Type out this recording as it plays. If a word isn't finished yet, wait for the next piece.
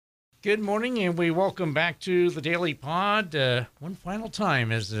Good morning, and we welcome back to the Daily Pod one final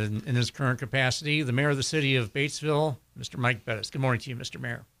time as in his current capacity, the Mayor of the City of Batesville, Mr. Mike Bettice. Good morning to you, Mr.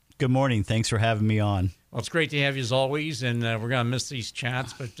 Mayor. Good morning. Thanks for having me on. Well, it's great to have you as always, and we're going to miss these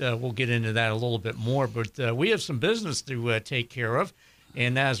chats, but we'll get into that a little bit more. But we have some business to take care of,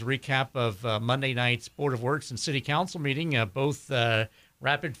 and as a recap of Monday night's Board of Works and City Council meeting, both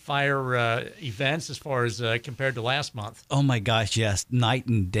rapid-fire events as far as compared to last month. Oh my gosh, yes, night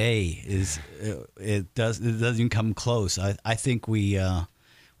and day it doesn't come close. I think we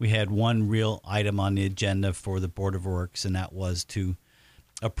had one real item on the agenda for the Board of Works, and that was to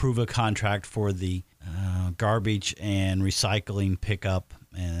approve a contract for the garbage and recycling pickup,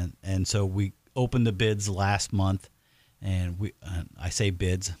 and so we opened the bids last month, and we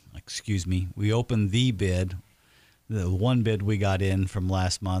opened the bid. The one bid we got in from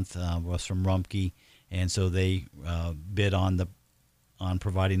last month was from Rumpke, and so they bid on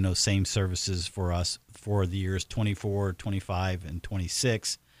providing those same services for us for the years 24, 25, and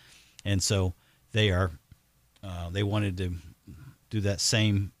 26. And so they wanted to do that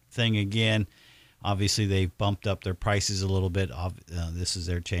same thing again. Obviously, they bumped up their prices a little bit. This is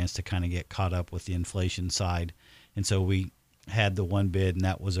their chance to kind of get caught up with the inflation side. And so we had the one bid, and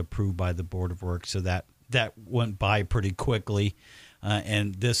that was approved by the Board of Works. So that went by pretty quickly,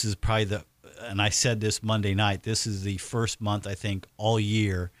 and this is probably and I said this Monday night, this is the first month, I think, all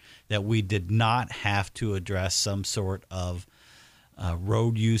year that we did not have to address some sort of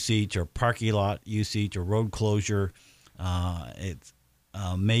road usage or parking lot usage or road closure. It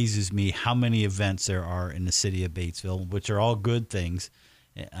amazes me how many events there are in the city of Batesville, which are all good things,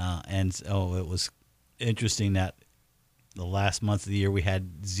 and so it was interesting that the last month of the year we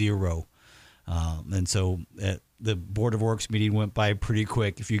had zero. And so the Board of Works meeting went by pretty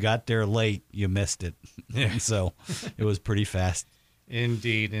quick. If you got there late, you missed it. Yeah. So it was pretty fast.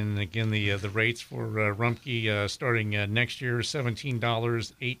 Indeed. And again, the rates for Rumpke starting next year, $17,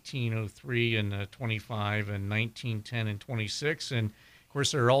 $18.03 and 25 and $19.10 and 26. And of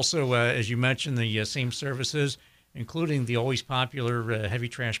course, there are also, as you mentioned, the same services, including the always popular heavy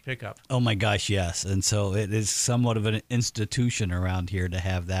trash pickup. Oh my gosh, yes. And so it is somewhat of an institution around here to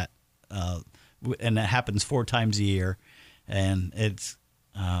have that. And that happens 4 times a year, and it's.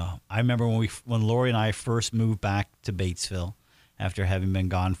 I remember when Lori and I first moved back to Batesville after having been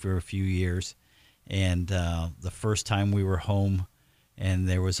gone for a few years, and the first time we were home, and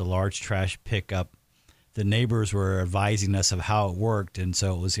there was a large trash pickup. The neighbors were advising us of how it worked, and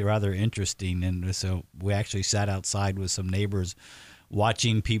so it was rather interesting. And so we actually sat outside with some neighbors,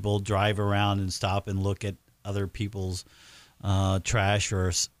 watching people drive around and stop and look at other people's trash,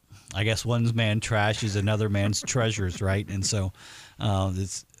 or I guess one man's trash is another man's treasures, right? And so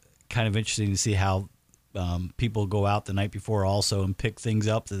it's kind of interesting to see how people go out the night before also and pick things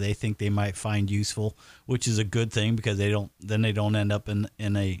up that they think they might find useful, which is a good thing because they don't end up in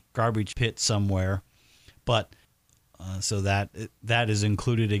a garbage pit somewhere. But so that is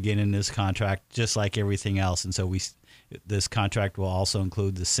included again in this contract, just like everything else. And so this contract will also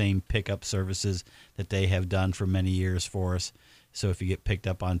include the same pickup services that they have done for many years for us. So if you get picked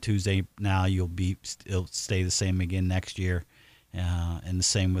up on Tuesday now, it'll stay the same again next year, and the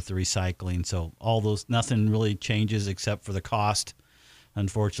same with the recycling. So nothing really changes except for the cost.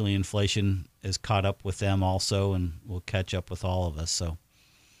 Unfortunately, inflation is caught up with them also, and will catch up with all of us. So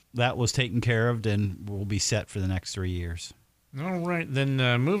that was taken care of, and we'll be set for the next 3 years. All right, then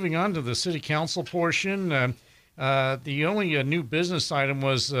moving on to the City Council portion. The only new business item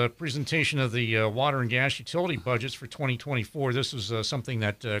was a presentation of the water and gas utility budgets for 2024. This was something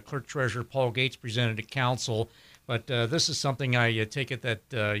that Clerk Treasurer Paul Gates presented to Council, but this is something I take it that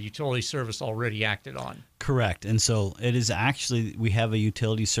utility service already acted on. Correct, and so it is actually, we have a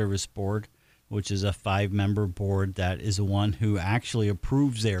utility service board, which is a 5-member board that is the one who actually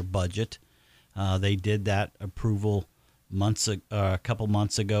approves their budget. They did that approval a couple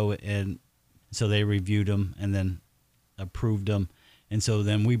months ago, and so they reviewed them and then approved them. And so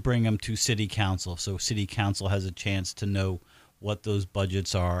then we bring them to City Council. So City Council has a chance to know what those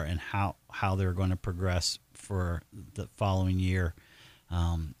budgets are and how they're going to progress for the following year.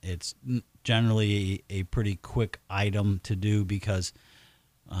 It's generally a pretty quick item to do because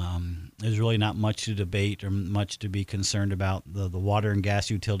there's really not much to debate or much to be concerned about. The water and gas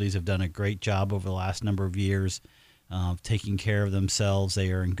utilities have done a great job over the last number of years taking care of themselves. They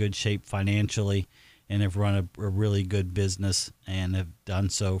are in good shape financially and have run a really good business and have done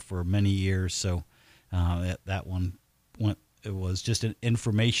so for many years. So that one went. It was just an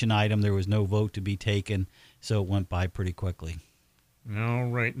information item. There was no vote to be taken, so it went by pretty quickly. All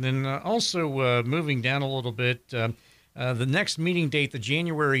right. And then also moving down a little bit, the next meeting date, the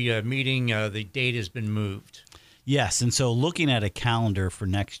January meeting, the date has been moved. Yes, and so looking at a calendar for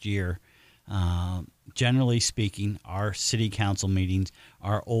next year, generally speaking, our city council meetings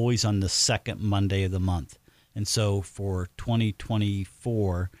are always on the second Monday of the month. And so for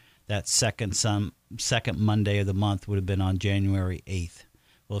 2024, that second Monday of the month would have been on January 8th.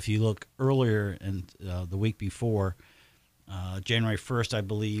 Well, if you look earlier in the week before, January 1st, I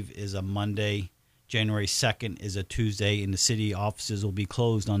believe, is a Monday. January 2nd is a Tuesday, and the city offices will be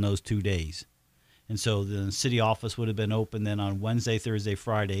closed on those 2 days. And so the city office would have been open then on Wednesday, Thursday,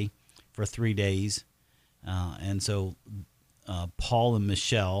 Friday for 3 days. And so Paul and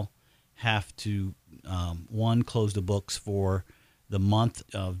Michelle have to, one, close the books for the month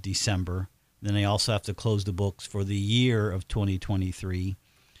of December. Then they also have to close the books for the year of 2023.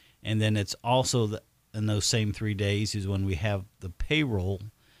 And then it's also in those same 3 days is when we have the payroll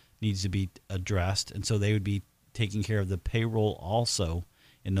needs to be addressed. And so they would be taking care of the payroll also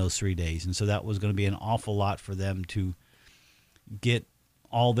in those 3 days. And so that was going to be an awful lot for them to get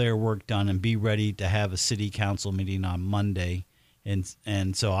all their work done and be ready to have a city council meeting on Monday.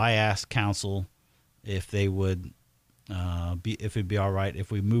 And so I asked council if they would if it'd be all right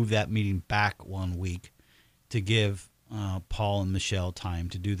if we move that meeting back 1 week to give Paul and Michelle time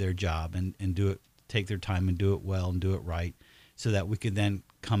to do their job and do it, take their time and do it well and do it right, so that we could then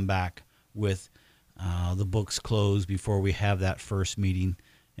come back with the books closed before we have that first meeting.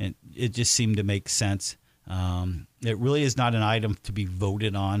 And it just seemed to make sense. It really is not an item to be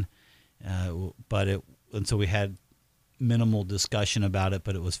voted on, and so we had minimal discussion about it,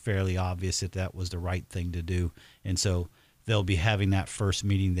 but it was fairly obvious that was the right thing to do. And so they'll be having that first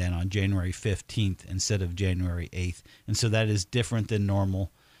meeting then on January 15th instead of January 8th. And so that is different than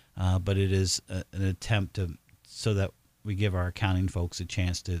normal, but it is an attempt so that we give our accounting folks a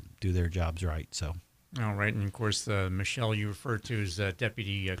chance to do their jobs right. So. All right, and of course, Michelle you referred to as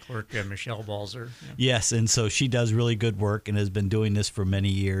Deputy Clerk Michelle Balzer. Yeah. Yes, and so she does really good work and has been doing this for many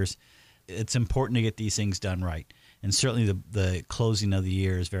years. It's important to get these things done right, and certainly the closing of the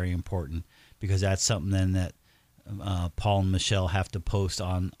year is very important, because that's something then that Paul and Michelle have to post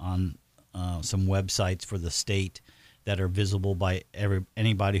on some websites for the state that are visible by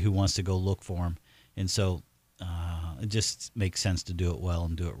anybody who wants to go look for them, and so. It just makes sense to do it well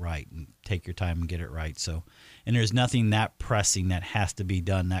and do it right and take your time and get it right. So, and there's nothing that pressing that has to be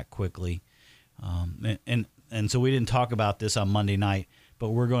done that quickly. And so we didn't talk about this on Monday night, but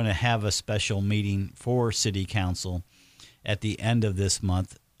we're going to have a special meeting for City Council at the end of this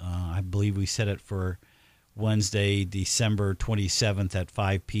month. I believe we set it for Wednesday, December 27th at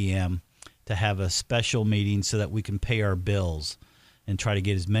 5 p.m. to have a special meeting so that we can pay our bills and try to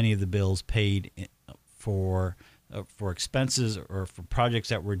get as many of the bills paid for expenses or for projects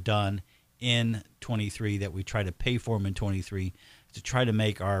that were done in 23 that we try to pay for them in 23, to try to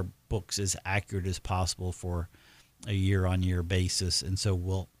make our books as accurate as possible for a year-on-year basis. And so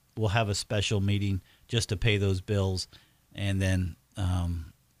we'll have a special meeting just to pay those bills, and then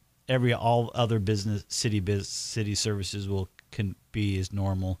all other city services can be as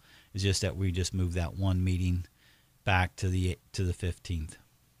normal. It's just that we just move that one meeting back to the 15th.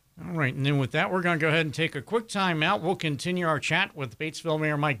 All right, and then with that, we're going to go ahead and take a quick time out. We'll continue our chat with Batesville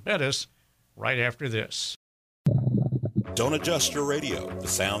Mayor Mike Bettice right after this. Don't adjust your radio. The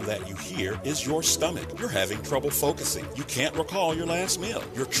sound that you hear is your stomach. You're having trouble focusing. You can't recall your last meal.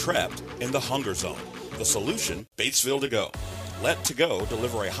 You're trapped in the hunger zone. The solution, Batesville To Go. Let To Go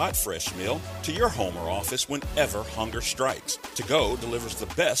deliver a hot, fresh meal to your home or office whenever hunger strikes. To Go delivers the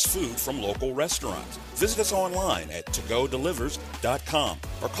best food from local restaurants. Visit us online at togodelivers.com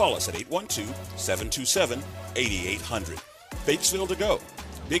or call us at 812-727-8800. Batesville To Go.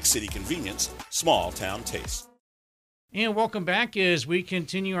 Big city convenience, small town taste. And welcome back as we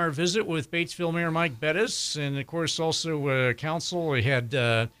continue our visit with Batesville Mayor Mike Bettice. And, of course, also council. We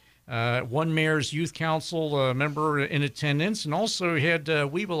had one mayor's youth council member in attendance, and also we had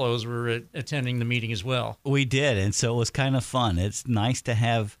Webelos were attending the meeting as well. We did, and so it was kind of fun. It's nice to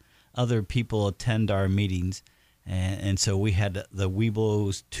have other people attend our meetings, and so we had the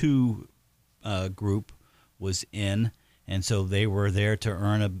Webelos 2 group was in, and so they were there to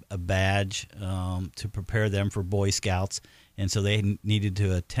earn a badge to prepare them for Boy Scouts, and so they needed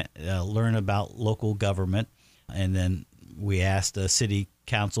to learn about local government, and then we asked the city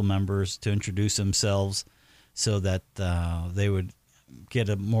council members to introduce themselves so that they would get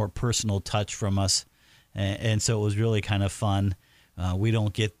a more personal touch from us. And so it was really kind of fun. We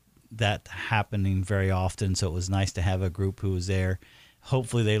don't get that happening very often, so it was nice to have a group who was there.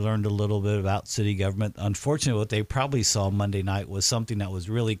 Hopefully they learned a little bit about city government. Unfortunately, what they probably saw Monday night was something that was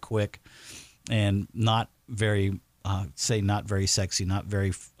really quick and not very say not very sexy, not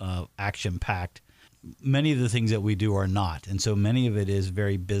very action packed. Many of the things that we do are not, and so many of it is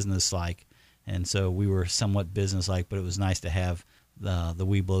very business like. And so we were somewhat business like, but it was nice to have the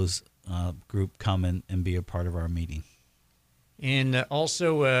Weeblos group come and be a part of our meeting. And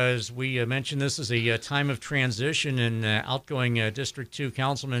also, as we mentioned, this is a time of transition, and outgoing District 2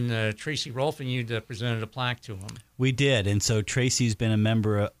 Councilman Tracy Rolfing, you presented a plaque to him. We did, and so Tracy's been a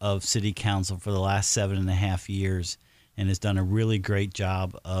member of City Council for the last 7.5 years and has done a really great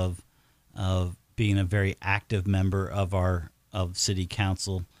job of being a very active member of City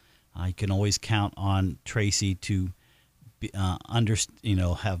Council. You can always count on Tracy to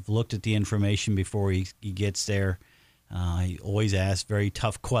have looked at the information before he gets there. He always asks very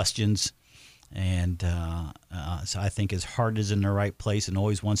tough questions, and so I think his heart is in the right place and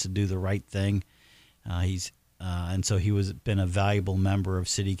always wants to do the right thing. And so he was been a valuable member of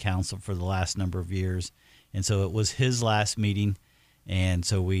City Council for the last number of years, and so it was his last meeting, and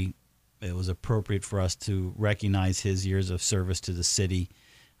so it was appropriate for us to recognize his years of service to the city.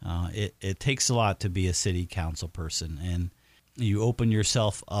 It takes a lot to be a city council person, and you open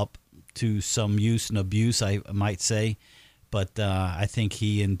yourself up to some use and abuse, I might say, but I think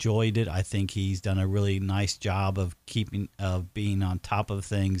he enjoyed it. I think he's done a really nice job of being on top of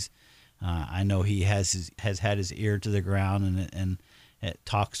things. I know he has had his ear to the ground and it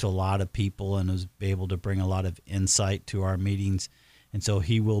talks to a lot of people and is able to bring a lot of insight to our meetings, and so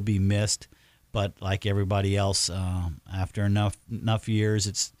he will be missed. But like everybody else, after enough years,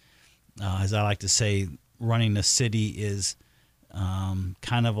 it's as I like to say, running a city is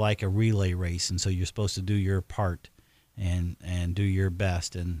kind of like a relay race, and so you're supposed to do your part and do your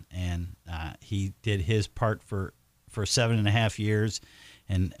best. And he did his part for 7.5 years,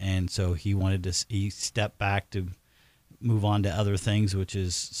 and so he stepped back to move on to other things, which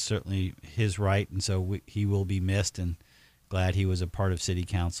is certainly his right. And so he will be missed, and glad he was a part of City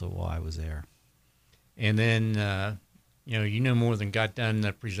Council while I was there. And then, you no more than got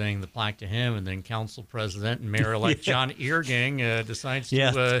done presenting the plaque to him, and then Council President and Mayor-elect John Eargang decides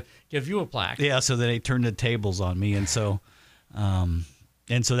to give you a plaque. Yeah, so they turned the tables on me, and so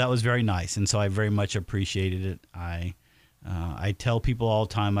that was very nice, and so I very much appreciated it. I tell people all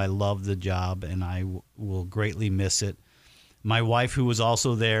the time I love the job, and I will greatly miss it. My wife, who was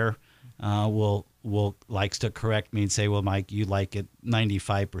also there, likes to correct me and say, "Well, Mike, you like it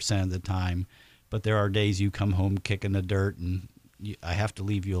 95% of the time." But there are days you come home kicking the dirt, and I have to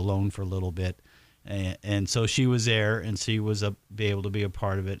leave you alone for a little bit. And so she was there, and she was able to be a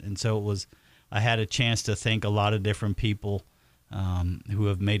part of it. And so I had a chance to thank a lot of different people who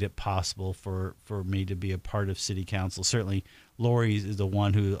have made it possible for me to be a part of City Council. Certainly, Lori is the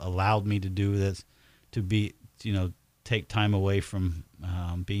one who allowed me to do this, take time away from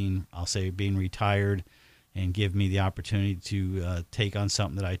being retired, and give me the opportunity to take on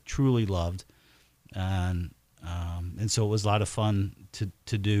something that I truly loved. And so it was a lot of fun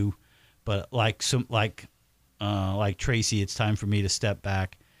to do, but like Tracy, it's time for me to step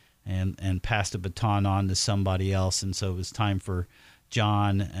back and pass the baton on to somebody else. And so it was time for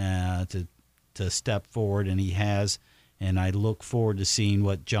John to step forward, and he has. And I look forward to seeing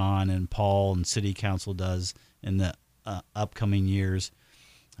what John and Paul and City Council does in the upcoming years.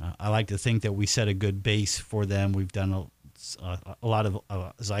 I like to think that we set a good base for them. We've done a lot of,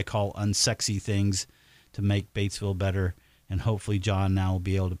 as I call, unsexy things to make Batesville better, and hopefully John now will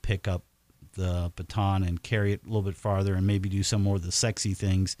be able to pick up the baton and carry it a little bit farther, and maybe do some more of the sexy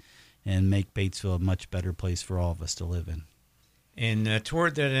things and make Batesville a much better place for all of us to live in. And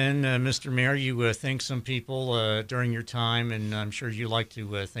toward that end, Mr. Mayor, you thanked some people during your time, and I'm sure you like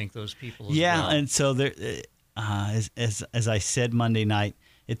to thank those people as well. Yeah, and so there, as I said Monday night,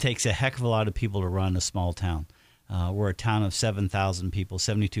 it takes a heck of a lot of people to run a small town. We're a town of 7,000 people,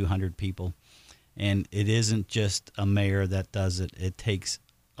 7,200 people, and it isn't just a mayor that does it. It takes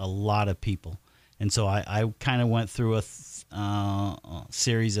a lot of people. And so I kind of went through a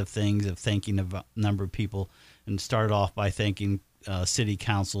series of things of thanking a number of people, and started off by thanking City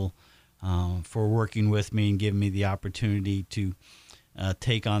Council for working with me and giving me the opportunity to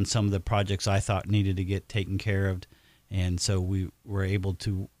take on some of the projects I thought needed to get taken care of. And so we were able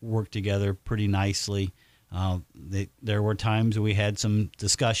to work together pretty nicely. There were times we had some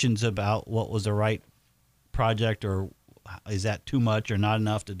discussions about what was the right project, or is that too much or not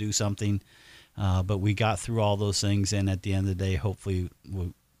enough to do something. But we got through all those things, and at the end of the day, hopefully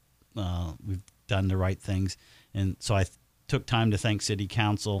we've done the right things. And so I took time to thank City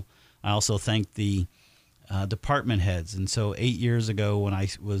Council. I also thanked the department heads. And so 8 years ago, when I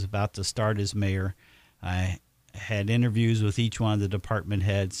was about to start as mayor, I had interviews with each one of the department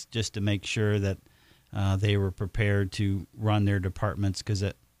heads just to make sure that They were prepared to run their departments because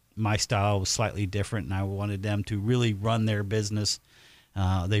my style was slightly different, and I wanted them to really run their business.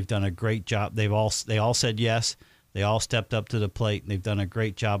 They've done a great job. They all said yes. They all stepped up to the plate, and they've done a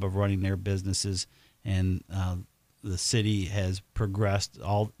great job of running their businesses. And the city has progressed.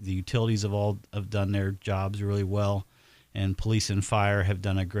 All the utilities have done their jobs really well, and police and fire have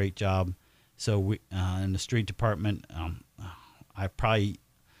done a great job. So we in the street department, I probably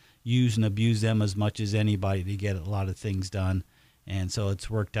use and abuse them as much as anybody to get a lot of things done, and so it's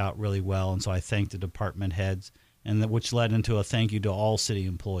worked out really well. And so I thank the department heads, and which led into a thank you to all city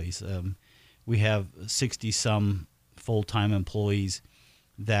employees. We have 60-some full-time employees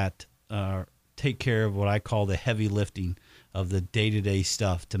that take care of what I call the heavy lifting of the day-to-day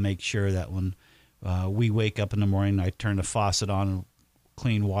stuff to make sure that when we wake up in the morning, I turn the faucet on and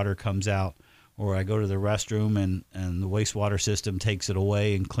clean water comes out, or I go to the restroom and the wastewater system takes it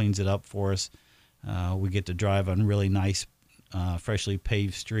away and cleans it up for us. We get to drive on really nice, freshly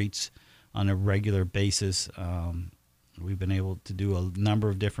paved streets on a regular basis. We've been able to do a number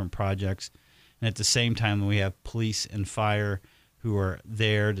of different projects. And at the same time, we have police and fire who are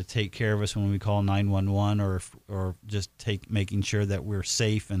there to take care of us when we call 911 or just making sure that we're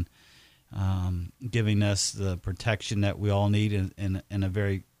safe and giving us the protection that we all need in a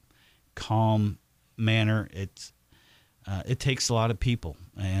very calm manner. It takes a lot of people,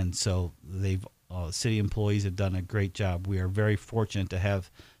 and so city employees have done a great job. We are very fortunate to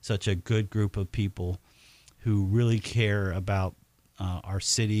have such a good group of people who really care about our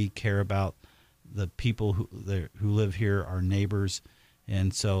city, care about the people who live here, our neighbors.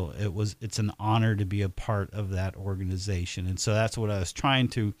 And so it's an honor to be a part of that organization. And so that's what I was trying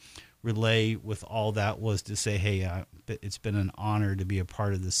to relay with all that, was to say, hey, it's been an honor to be a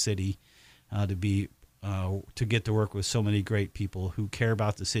part of the city, to get to work with so many great people who care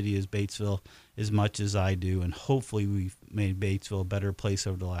about the city as Batesville as much as I do. And hopefully we've made Batesville a better place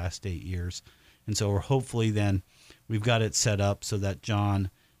over the last 8 years. And so hopefully then we've got it set up so that John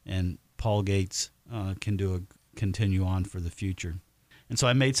and Paul Gates can continue on for the future. And so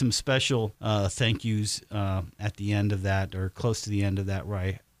I made some special thank yous at the end of that, or close to the end of that, where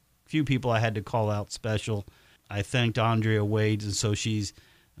a few people I had to call out special. I thanked Andrea Wade, and so she's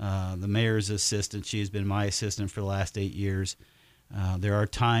the mayor's assistant. She has been my assistant for the last 8 years. There are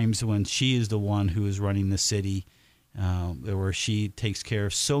times when she is the one who is running the city, where she takes care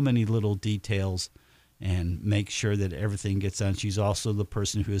of so many little details and makes sure that everything gets done. She's also the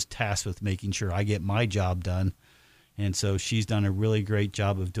person who is tasked with making sure I get my job done. And so she's done a really great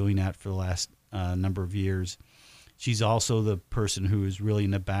job of doing that for the last number of years. She's also the person who is really in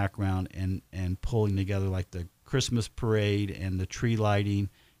the background and pulling together, like the Christmas parade and the tree lighting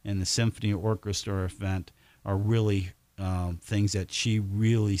and the symphony orchestra event are really things that she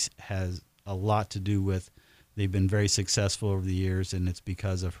really has a lot to do with. They've been very successful over the years, and it's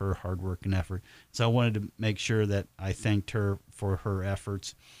because of her hard work and effort. So I wanted to make sure that I thanked her for her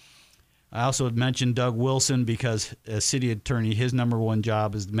efforts. I also had mentioned Doug Wilson, because as city attorney, his number one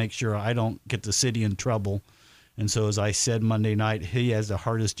job is to make sure I don't get the city in trouble. And so, as I said Monday night, he has the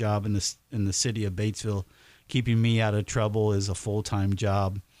hardest job in the city of Batesville. Keeping me out of trouble is a full-time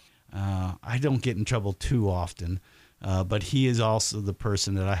job. I don't get in trouble too often, but he is also the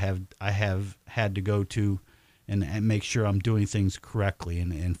person that I have had to go to and make sure I'm doing things correctly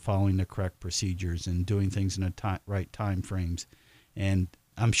and following the correct procedures and doing things in the right time frames. And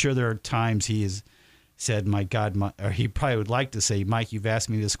I'm sure there are times he has said, my God, or he probably would like to say, Mike, you've asked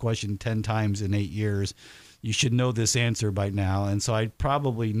me this question 10 times in 8 years. You should know this answer by now. And so I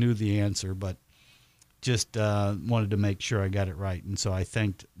probably knew the answer, but just wanted to make sure I got it right. And so I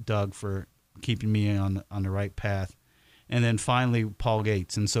thanked Doug for keeping me on the right path. And then finally, Paul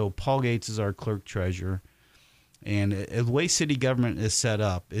Gates. And so Paul Gates is our clerk treasurer. And the way city government is set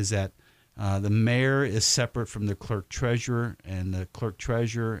up is that the mayor is separate from the clerk treasurer, and the clerk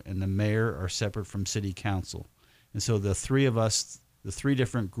treasurer and the mayor are separate from city council. And so the three of us, the three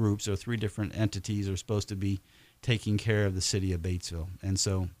different groups or three different entities, are supposed to be taking care of the city of Batesville. And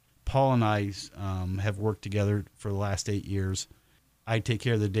so Paul and I have worked together for the last 8 years. I take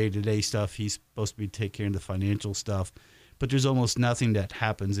care of the day-to-day stuff. He's supposed to be taking care of the financial stuff. But there's almost nothing that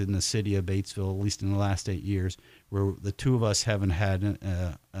happens in the city of Batesville, at least in the last 8 years, where the two of us haven't had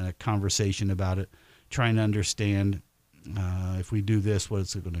a conversation about it, trying to understand if we do this, what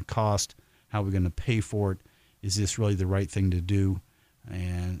it's going to cost, how we're going to pay for it. Is this really the right thing to do?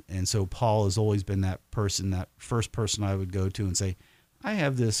 And so Paul has always been that person, that first person I would go to and say, I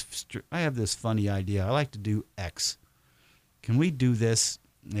have this funny idea. I like to do X. Can we do this?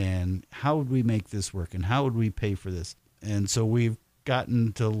 And how would we make this work? And how would we pay for this? And so we've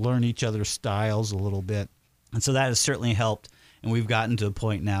gotten to learn each other's styles a little bit. And so that has certainly helped. And we've gotten to a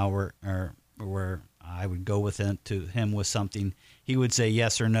point now where I would go to him with something. He would say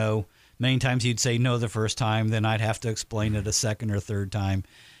yes or no. Many times he'd say no the first time, then I'd have to explain it a second or third time.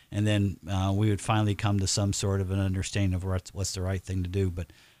 And then we would finally come to some sort of an understanding of what's the right thing to do.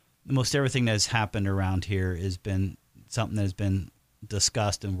 But most everything that has happened around here has been something that has been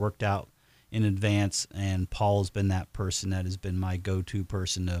discussed and worked out in advance. And Paul's been that person that has been my go-to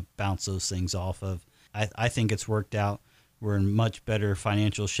person to bounce those things off of. I think it's worked out. We're in much better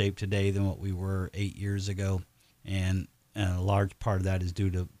financial shape today than what we were 8 years ago. And a large part of that is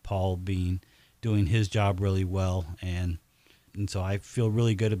due to Paul doing his job really well. And so I feel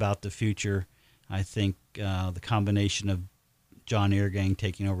really good about the future. I think the combination of John Eargang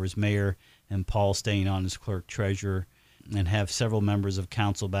taking over as mayor and Paul staying on as clerk treasurer and have several members of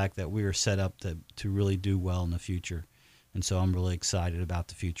council back, that we are set up to really do well in the future. And so I'm really excited about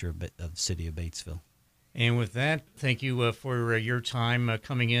the future of the city of Batesville. And with that, thank you for your time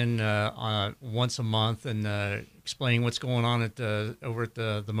coming in once a month and explaining what's going on over at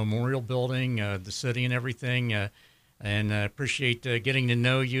the Memorial Building, the city and everything. And appreciate getting to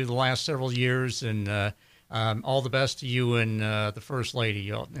know you the last several years. And all the best to you and the First Lady.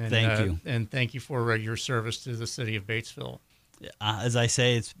 And, thank you. And thank you for your service to the city of Batesville. As I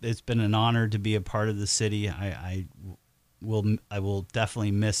say, it's been an honor to be a part of the city. I will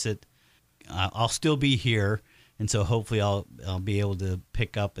definitely miss it. I'll still be here, and so hopefully I'll be able to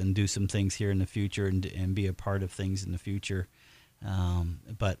pick up and do some things here in the future and be a part of things in the future.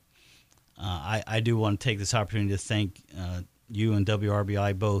 But I do want to take this opportunity to thank you and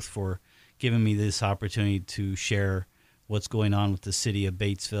WRBI both for giving me this opportunity to share what's going on with the city of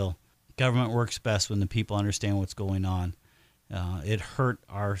Batesville. Government works best when the people understand what's going on. It hurt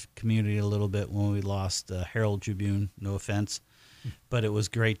our community a little bit when we lost the Herald Tribune, no offense, but it was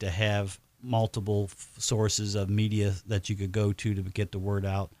great to have multiple sources of media that you could go to get the word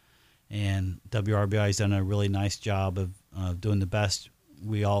out. And WRBI has done a really nice job of doing the best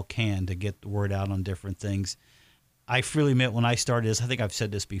we all can to get the word out on different things. I freely admit, when I started this, I think I've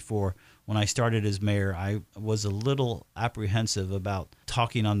said this before, when I started as mayor, I was a little apprehensive about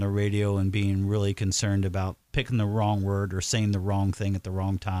talking on the radio and being really concerned about picking the wrong word or saying the wrong thing at the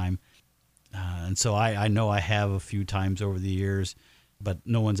wrong time. And so I know I have a few times over the years, but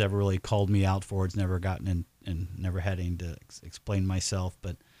no one's ever really called me out for it. It's never gotten in and never had any to explain myself.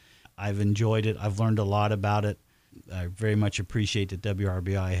 But I've enjoyed it. I've learned a lot about it. I very much appreciate that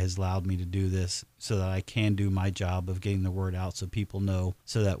WRBI has allowed me to do this so that I can do my job of getting the word out so people know,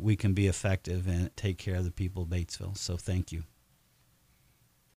 so that we can be effective and take care of the people of Batesville. So thank you.